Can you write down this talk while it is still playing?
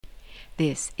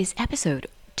This is episode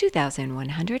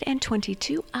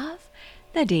 2122 of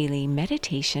the Daily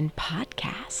Meditation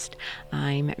Podcast.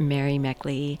 I'm Mary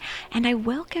Meckley, and I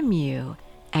welcome you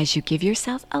as you give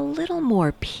yourself a little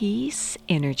more peace,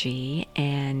 energy,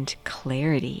 and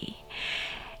clarity.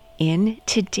 In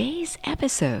today's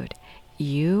episode,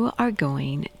 you are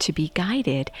going to be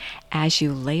guided as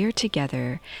you layer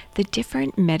together the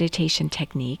different meditation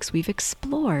techniques we've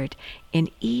explored in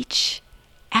each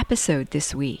episode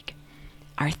this week.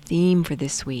 Our theme for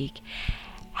this week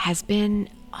has been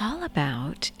all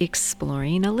about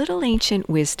exploring a little ancient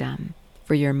wisdom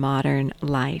for your modern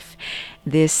life.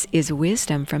 This is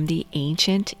wisdom from the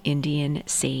ancient Indian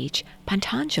sage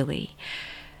Patanjali,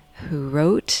 who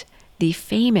wrote the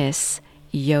famous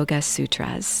Yoga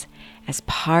Sutras. As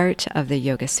part of the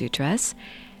Yoga Sutras,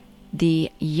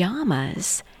 the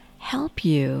yamas help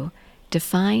you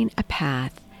define a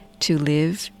path to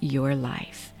live your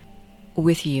life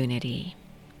with unity.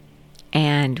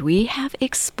 And we have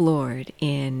explored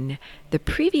in the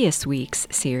previous week's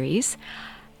series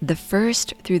the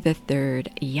first through the third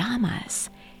yamas.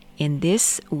 In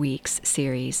this week's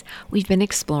series, we've been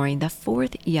exploring the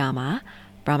fourth yama,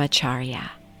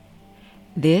 brahmacharya.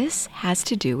 This has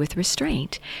to do with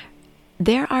restraint.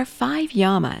 There are 5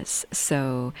 yamas,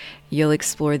 so you'll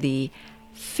explore the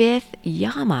 5th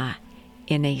yama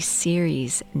in a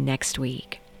series next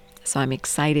week. So I'm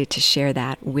excited to share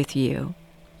that with you.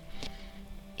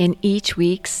 In each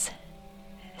week's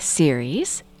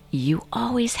series, you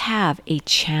always have a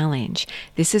challenge.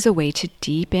 This is a way to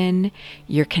deepen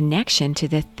your connection to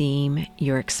the theme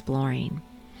you're exploring.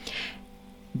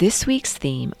 This week's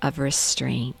theme of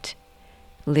restraint,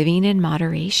 living in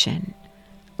moderation,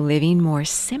 living more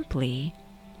simply,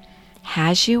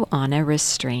 has you on a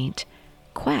restraint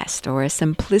quest or a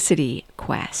simplicity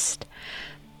quest.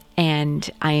 And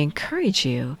I encourage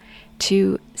you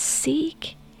to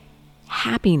seek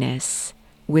happiness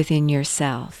within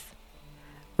yourself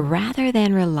rather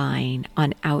than relying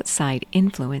on outside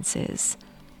influences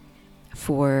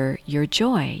for your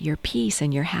joy, your peace,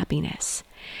 and your happiness.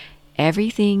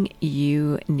 Everything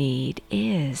you need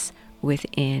is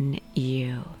within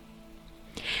you.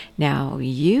 Now,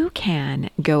 you can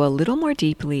go a little more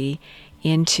deeply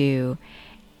into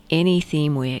any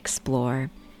theme we explore.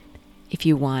 If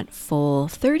you want full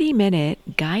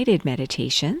 30-minute guided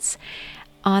meditations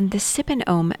on the Sip and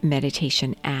Om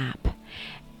meditation app,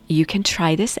 you can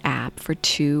try this app for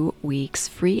 2 weeks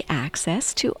free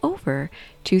access to over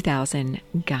 2,000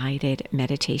 guided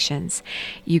meditations.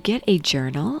 You get a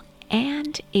journal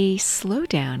and a slow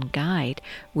down guide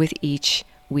with each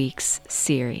week's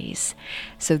series.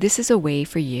 So this is a way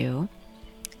for you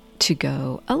to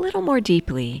go a little more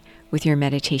deeply with your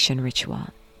meditation ritual.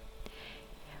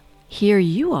 Here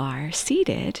you are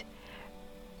seated,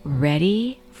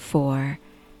 ready for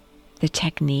the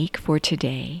technique for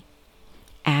today.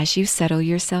 As you settle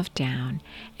yourself down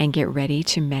and get ready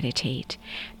to meditate,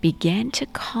 begin to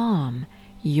calm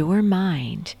your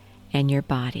mind and your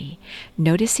body,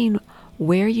 noticing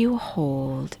where you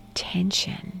hold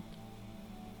tension.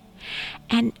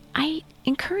 And I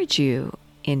encourage you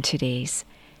in today's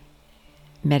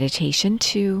meditation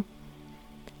to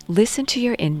listen to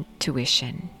your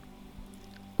intuition.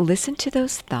 Listen to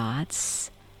those thoughts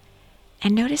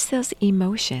and notice those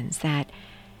emotions that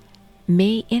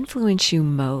may influence you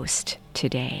most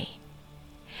today.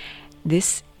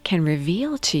 This can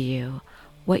reveal to you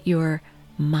what your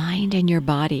mind and your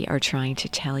body are trying to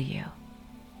tell you.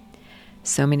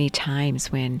 So many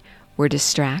times when we're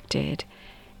distracted,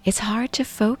 it's hard to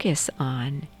focus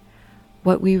on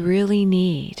what we really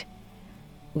need,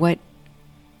 what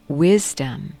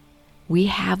wisdom we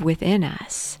have within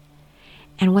us,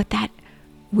 and what that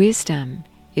wisdom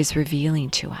is revealing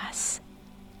to us.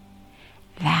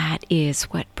 That is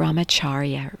what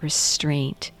brahmacharya,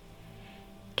 restraint,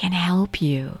 can help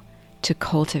you to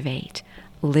cultivate,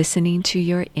 listening to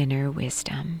your inner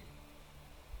wisdom.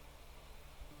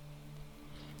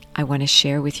 I want to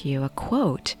share with you a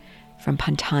quote from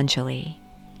Patanjali.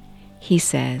 He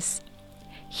says,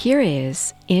 "Here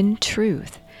is, in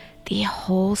truth, the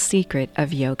whole secret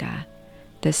of yoga,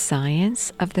 the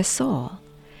science of the soul.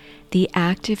 The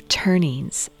active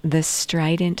turnings, the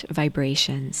strident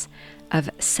vibrations of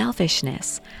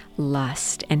selfishness,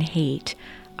 lust, and hate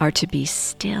are to be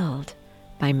stilled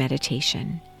by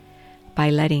meditation, by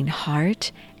letting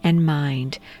heart and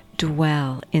mind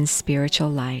dwell in spiritual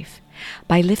life,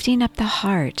 by lifting up the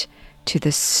heart to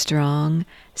the strong,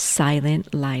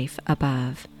 silent life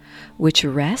above, which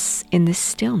rests in the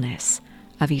stillness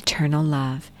of eternal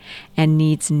love and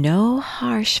needs no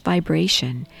harsh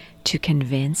vibration to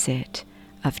convince it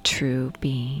of true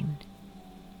being."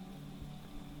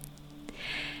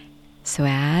 So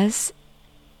as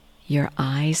your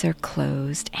eyes are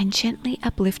closed and gently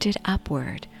uplifted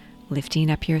upward, lifting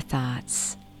up your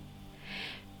thoughts,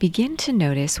 begin to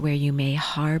notice where you may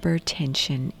harbor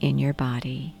tension in your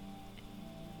body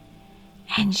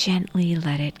and gently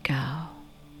let it go.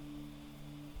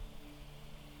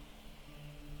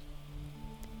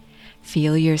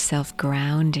 Feel yourself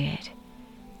grounded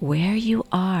where you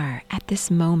are at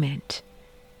this moment,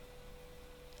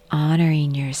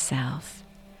 honoring yourself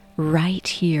right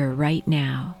here, right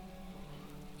now.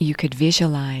 You could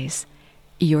visualize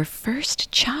your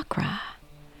first chakra,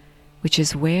 which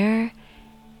is where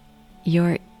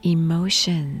your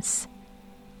emotions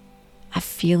of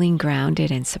feeling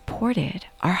grounded and supported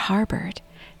are harbored.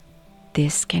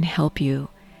 This can help you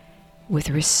with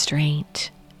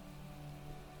restraint.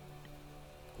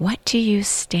 What do you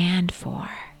stand for?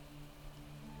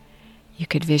 You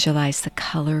could visualize the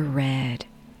color red,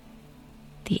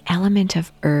 the element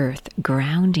of earth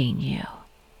grounding you.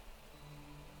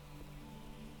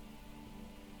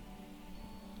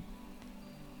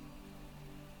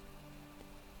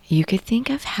 You could think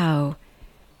of how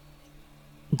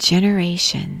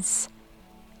generations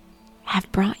have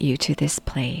brought you to this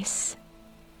place.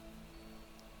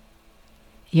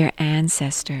 Your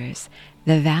ancestors,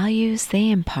 the values they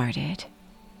imparted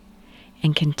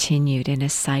and continued in a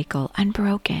cycle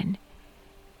unbroken.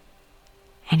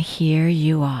 And here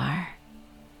you are.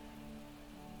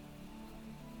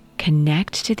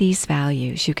 Connect to these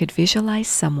values. You could visualize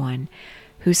someone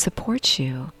who supports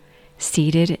you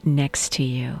seated next to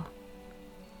you.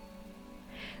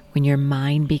 When your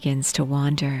mind begins to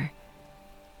wander,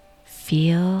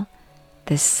 feel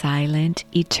the silent,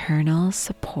 eternal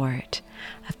support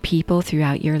of people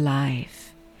throughout your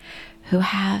life who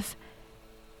have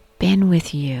been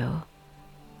with you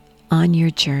on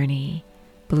your journey,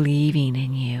 believing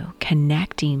in you,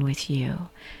 connecting with you,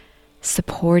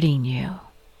 supporting you.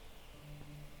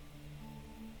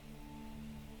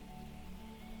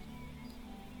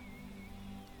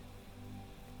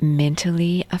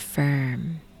 Mentally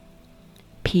affirm,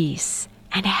 peace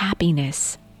and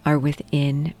happiness are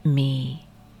within me.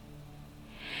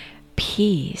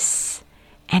 Peace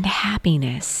and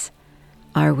happiness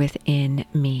are within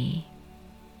me.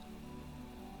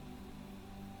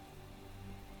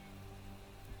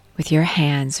 With your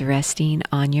hands resting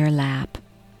on your lap,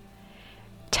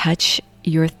 touch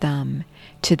your thumb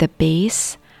to the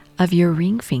base of your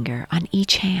ring finger on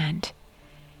each hand,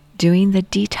 doing the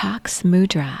detox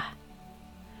mudra,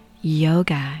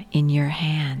 yoga in your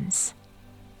hands,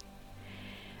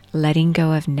 letting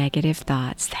go of negative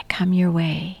thoughts that come your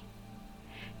way,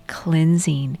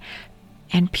 cleansing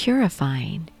and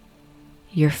purifying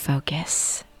your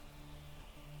focus.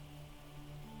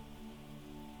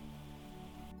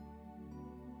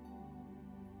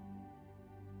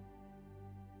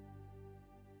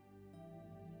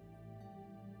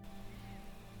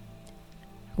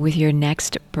 With your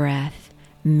next breath,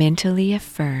 mentally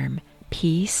affirm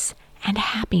peace and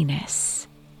happiness.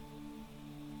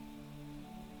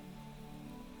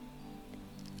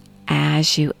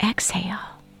 As you exhale,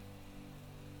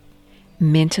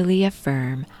 mentally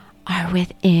affirm are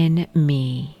within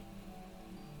me.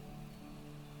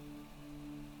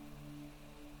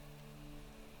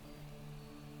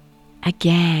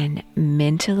 Again,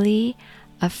 mentally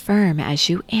affirm as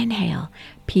you inhale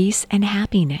peace and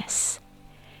happiness.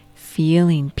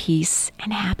 Feeling peace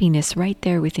and happiness right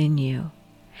there within you.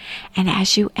 And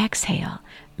as you exhale,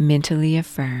 mentally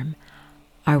affirm,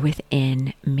 are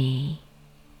within me.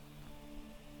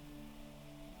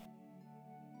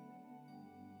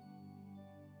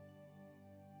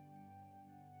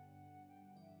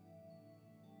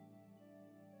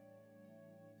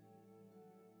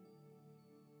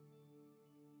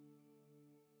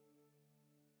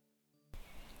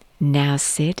 Now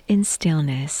sit in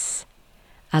stillness,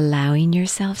 allowing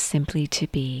yourself simply to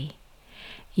be.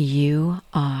 You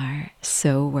are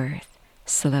so worth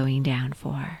slowing down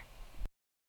for.